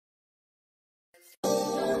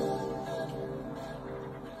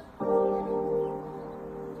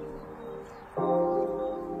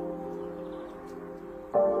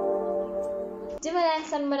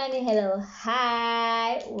Sanbanani, hello,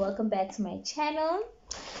 hi, welcome back to my channel.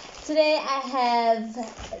 Today I have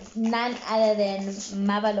none other than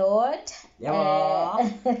Mabalord.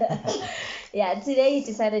 Yeah, today he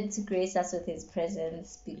decided to grace us with his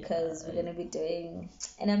presence because we're gonna be doing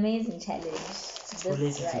an amazing challenge.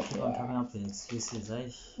 Coming up with excuses,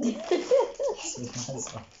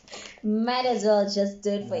 Might as well just do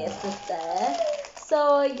it for your sister.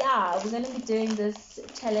 So yeah, we're gonna be doing this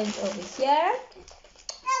challenge over here.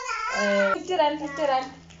 50 rand, 50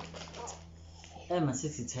 rand. I'm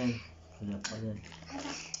 60-10.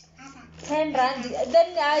 10 rand.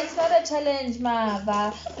 Then it's not a challenge,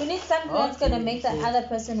 Mava. We need something that's gonna make the other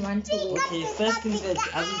person want to win. Okay, first things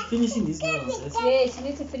first. Are we finishing these noodles? Yes, you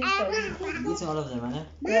need to finish them. Eating all of them, right?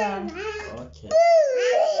 Yeah. Okay.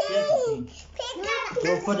 Here's the thing.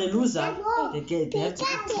 So for the loser, they have to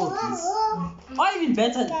eat 2 of these. Or even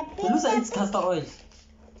better, the loser eats castor oil.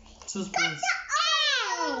 2 spoons.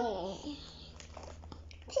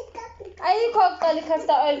 I cook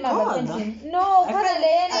castor oil, Mava. No,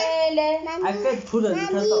 I fed put the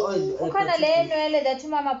castor oil. That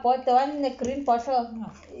mama bought, the one in the green bottle.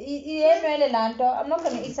 I'm not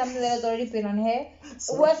gonna eat something that has already been on here.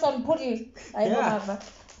 Worse on pudding.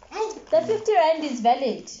 The 50 rand is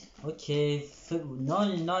valid. Okay,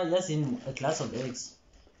 no, less in a glass of eggs.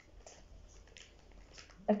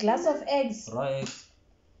 A glass of eggs? Raw eggs.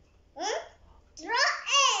 Raw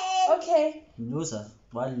eggs? Okay. Loser.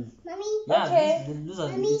 Well, Mommy. yeah, Okay. the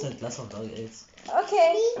loser eats a glass of raw eggs.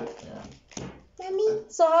 Okay. Yeah. Mommy.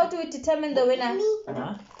 So how do we determine the winner?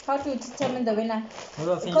 Huh? How do we determine the winner?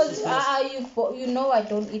 Because you know I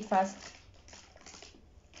don't eat fast.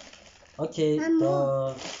 Okay,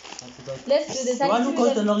 let's do this. The one who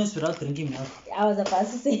goes the longest without drinking milk. I was about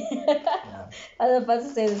to say. Yeah. I was about to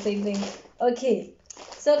say the same thing. Okay,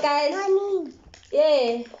 so guys. Mommy.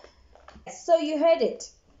 Yeah. So you heard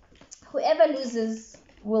it. Whoever loses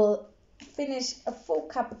will finish a full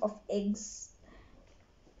cup of eggs,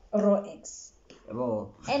 raw eggs.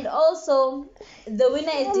 Oh. And also, the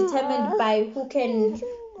winner is determined by who can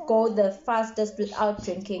go the fastest without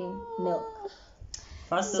drinking milk.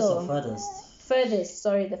 Fastest or furthest?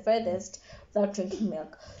 The furthest without drinking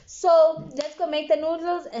milk. So let's go make the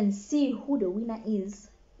noodles and see who the winner is.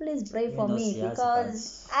 Please pray for me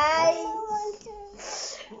because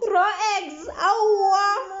raw eggs.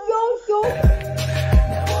 Yo.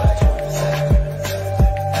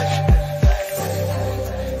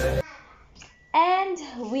 And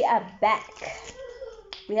we are back.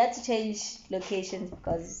 We had to change locations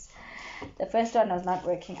because the first one was not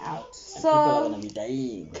working out. So people are gonna be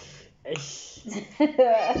dying.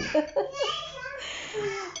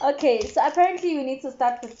 Okay, so apparently we need to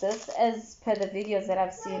start with this as per the videos that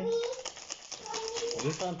I've seen.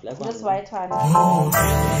 This one, black one. This white one.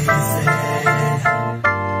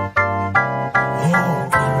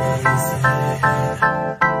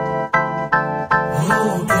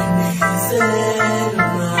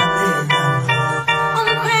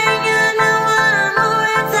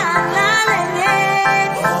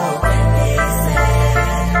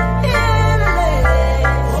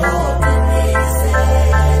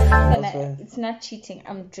 It's not cheating.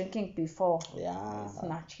 I'm drinking before. Yeah. It's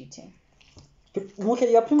not cheating. But okay,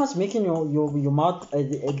 you're pretty much making your mouth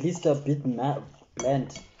at least a bit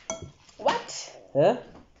bland. What? Yeah?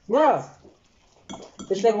 Yeah.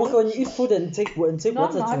 It's like when you eat food and take water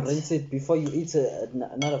to rinse it before you eat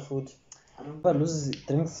another food. But loses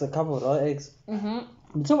drinks a couple of raw eggs. You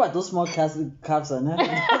talk about those small calves, Hey.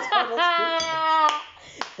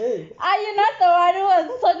 Are you not the one who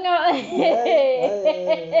was talking about?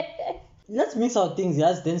 Let's mix our things,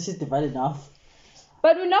 yes, then she's divided half.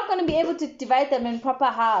 But we're not going to be able to divide them in proper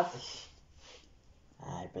half.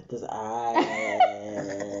 But this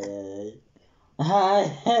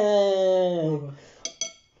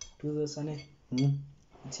Do this, honey.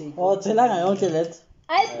 Oh,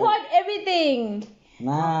 I poured everything.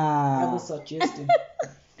 Nah. I was suggesting.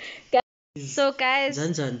 So guys,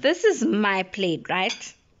 this is my plate,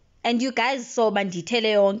 right? And you guys saw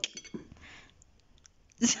Banditele.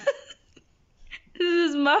 This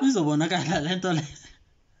is my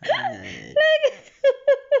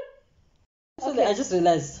Okay. I just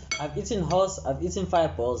realized I've eaten horse, I've eaten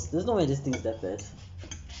fireballs. There's no way this thing's that bad.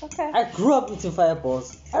 Okay. I grew up eating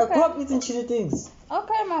fireballs. I grew up eating chili things.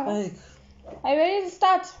 Okay, Mama. Like, are you ready to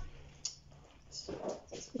start?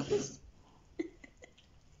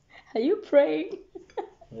 Are you praying?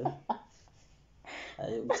 Yeah.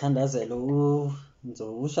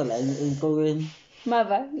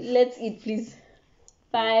 Mava, let's eat, please.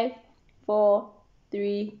 5, 4,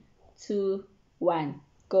 3, 2, 1,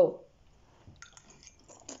 go.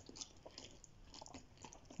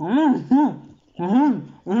 No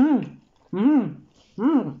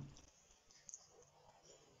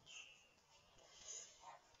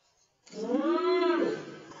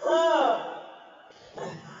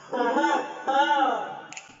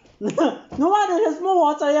wonder there's more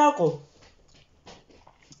water, Yako.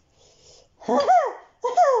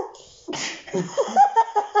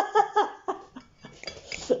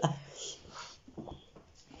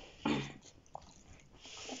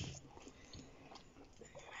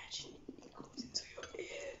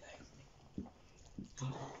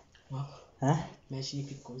 Imagine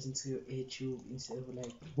if it goes into your ear tube instead of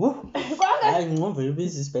like. Whoa. I'm not very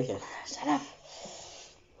busy speaking. Shut up.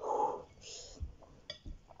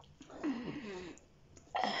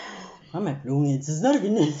 I'm not blowing it. It's not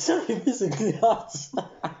even basically hot.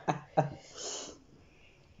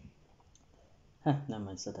 No, man,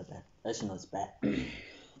 it's not that bad. Actually, not as bad.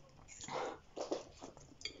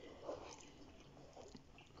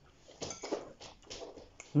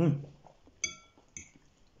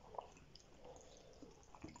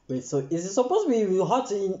 Wait, so is it supposed to be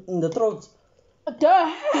hot in the throat?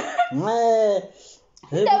 Duh. Hey,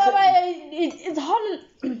 It's hot.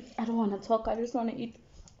 I don't want to talk. I just want to eat.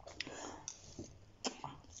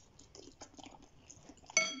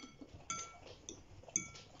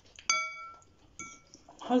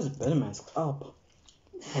 how is it better masked up?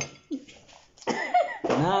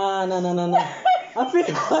 Nah. I'm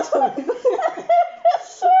feeling hot.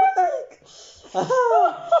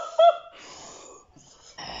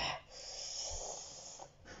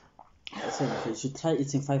 So you should try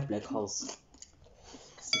eating 5 black holes.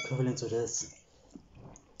 It's equivalent to this.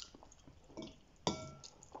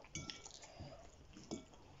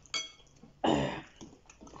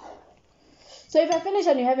 So if I finish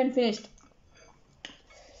and you haven't finished,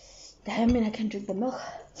 I mean I can drink the milk.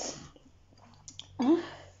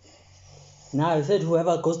 Now I said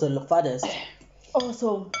whoever goes the farthest. Oh,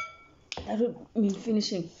 so that would mean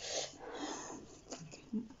finishing.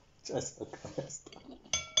 Jesus Christ.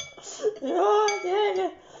 Yeah.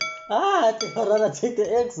 I think I'd rather take the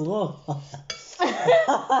eggs more.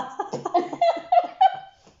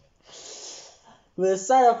 The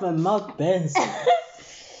side of my mouth bends.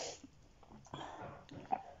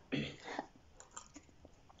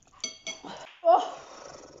 Oh.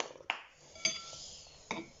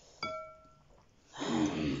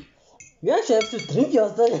 You actually have to drink your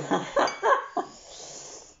thing.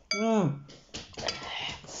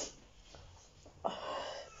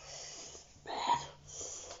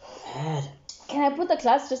 Bad. Can I put the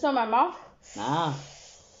glass just on my mouth? Nah.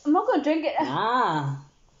 I'm not gonna drink it. Nah.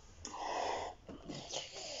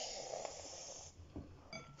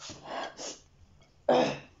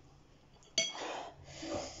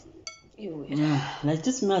 You Like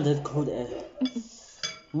just smell that cold air.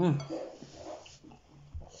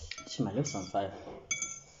 Shit, my lips on fire.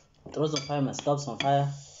 Throat's on fire, my scalp's on fire.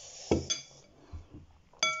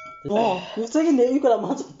 Oh, you've taken the equal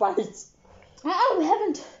amount of bites. we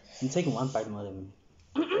haven't. I'm taking 1 bite more than me.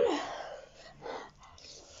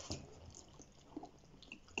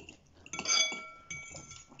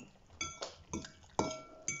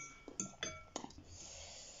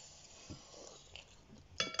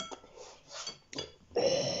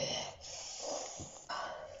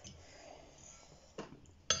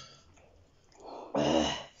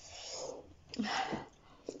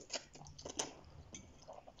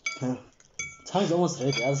 Tongue's almost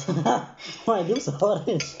ready, guys. My lips are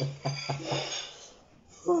orange.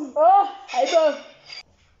 Oh, I go.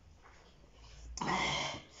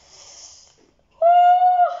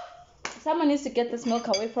 Someone needs to get this milk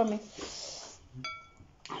away from me.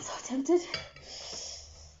 I'm so tempted.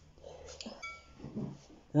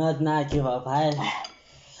 Nah, give up.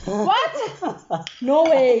 What? No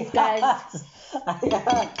way, guys.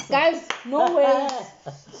 Guys, no way.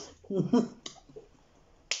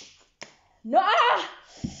 No.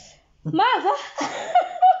 Mother.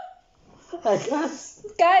 I can't.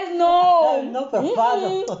 Guys, no. No,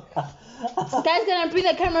 father. Guys, can I bring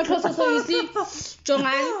the camera closer so you see?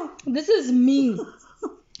 Jongan, this is me.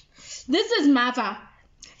 This is Mava.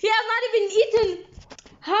 He has not even eaten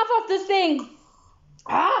half of this thing.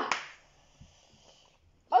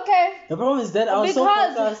 Okay. The problem is that I was so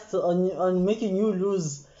Because- focused on making you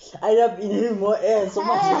lose. I end up inhaling more air so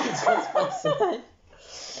much that it's just outside.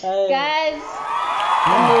 Guys,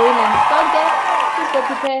 I'm the winner. Stonke, please go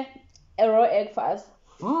prepare a raw egg for us.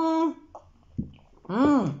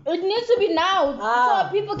 It needs to be now so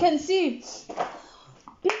people can see.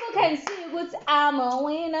 People can see what I'm a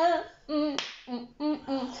winner.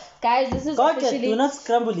 Guys, this is Do officially. not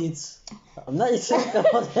scramble it. I'm not eating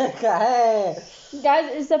scrambled egg. Hey. Guys,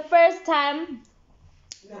 it's the first time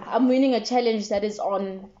I'm winning a challenge that is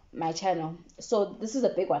on my channel. So this is a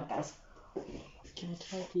big one, guys. Can I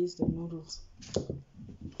try please the noodles?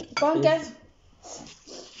 Go on, guys.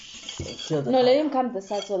 Feel the No, let him come this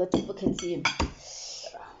side so that people can see him.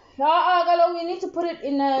 No, we need to put it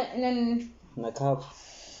in a cup.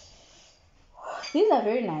 These are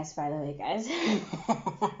very nice, by the way, guys.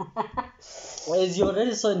 Well, as you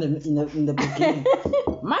already saw in the beginning,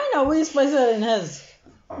 mine are way spicier than hers.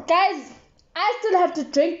 Guys, I still have to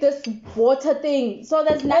drink this water thing, so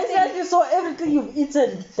there's nothing. Exactly, so everything you've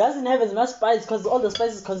eaten doesn't have as much spice because all the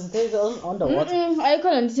spice is concentrated on the water. I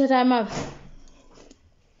couldn't set time up.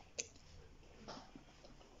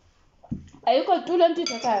 I got too long to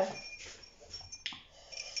take out.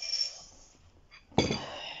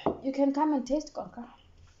 You can come and taste, Conker.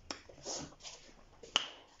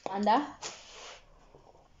 Anda.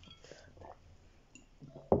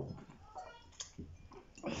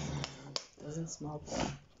 Doesn't smell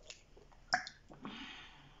bad.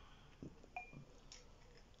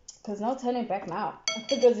 There's no turning back now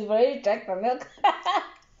because you've already drank the milk.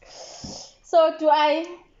 So do I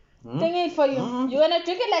think it for you? You wanna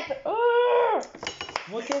drink it like?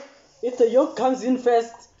 Okay. If the yolk comes in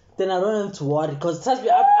first, then I don't have to worry because trust me,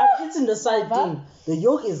 I've eaten the side thing. The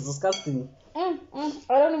yolk is disgusting. I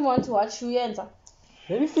don't even want to watch you answer.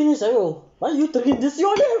 Let me finish. Why are you drinking this? You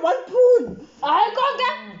only had 1 spoon. I can't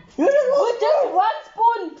You only had with just 1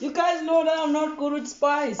 spoon. You guys know that I'm not good with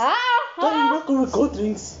spice. You're not good with cold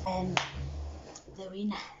drinks. And the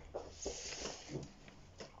winner.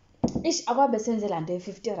 Ish, I want to send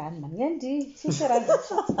 50 rand, man. 50 rand.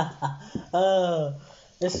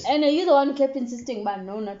 Yes. And you're the one who kept insisting, but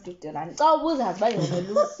no, not 50 rand. Oh, who's husband? You're going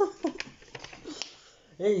to lose.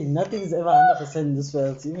 Hey, nothing's ever 100% in this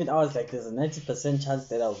world. Even I was like, there's a 90% chance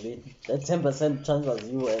that I'll win. That 10% chance was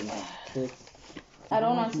you and Chris. I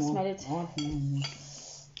don't want to smell it. I want more.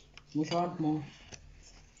 Much want more.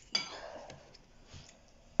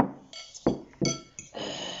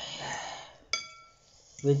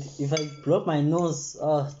 Wait, if I block my nose,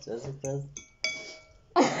 just because.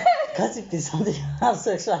 Can't it be something else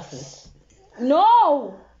actually?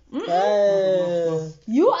 No!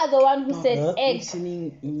 You are the one who said egg.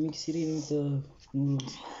 Mix it in with the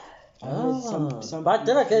noodles. But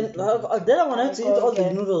then again, then I want to eat all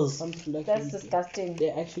the noodles. Like that's disgusting. They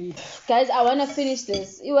actually. Guys, I want to finish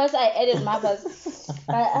this. It was I added marbles.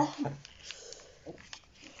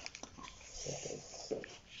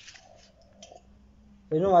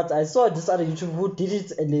 You know what? I saw this other YouTube who did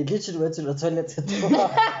it and they literally went to the toilet.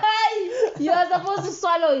 You are supposed to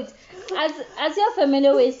swallow it. As your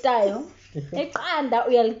familiar way style. Yes,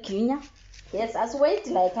 as wait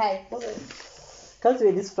like I. Can't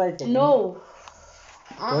wait this Friday. No.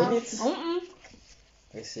 Boil it?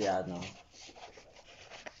 Actually, yeah, no.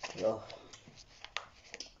 Oh.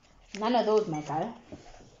 None of those, my guy.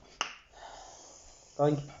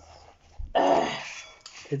 Thank you.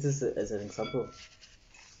 This is as an example.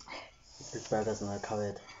 This burger's not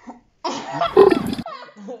covered.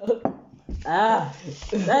 Hey!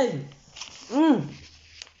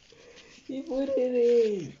 He put it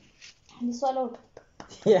in. You swallowed.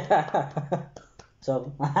 Yeah.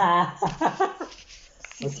 So.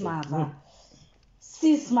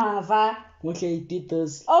 Sis Mava. Okay, did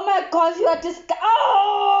this. Oh my God, you are just.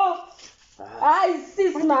 Oh! I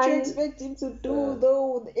sis man. What did you expect him to do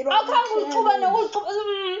though? How come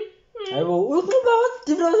What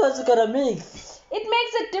difference was it gonna make? It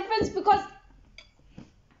makes a difference because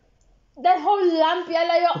that whole lump,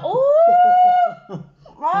 oh,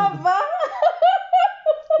 Mama.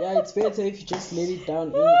 Yeah, it's better if you just let it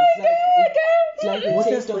down. It's like What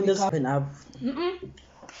the is taste when of this the cup. happen up?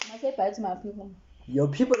 I say bye to my people. Your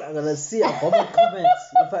people are gonna see a comment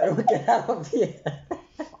if I don't get out of here.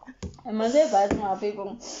 I must say bye to my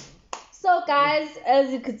people. So guys,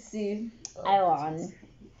 as you could see, I won.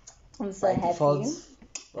 I'm so happy. Default.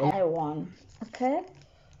 I won. Okay?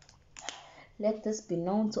 Let this be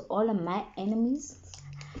known to all of my enemies.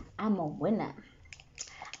 I'm a winner.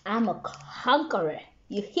 I'm a conqueror.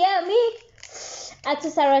 You hear me? Ati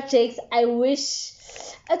Sarah Jakes, I wish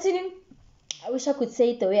I could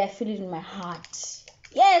say it the way I feel it in my heart.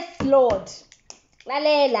 Yes, Lord.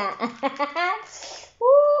 Lalela.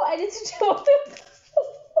 Ooh, I need to do it.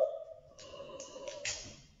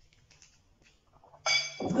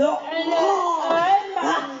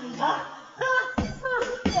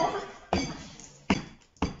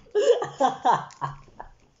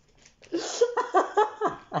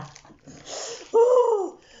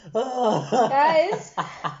 Guys,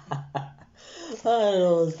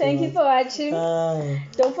 thank you for watching.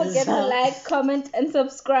 Don't forget to like, comment, and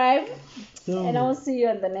subscribe. And I will see you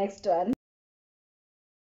on the next one.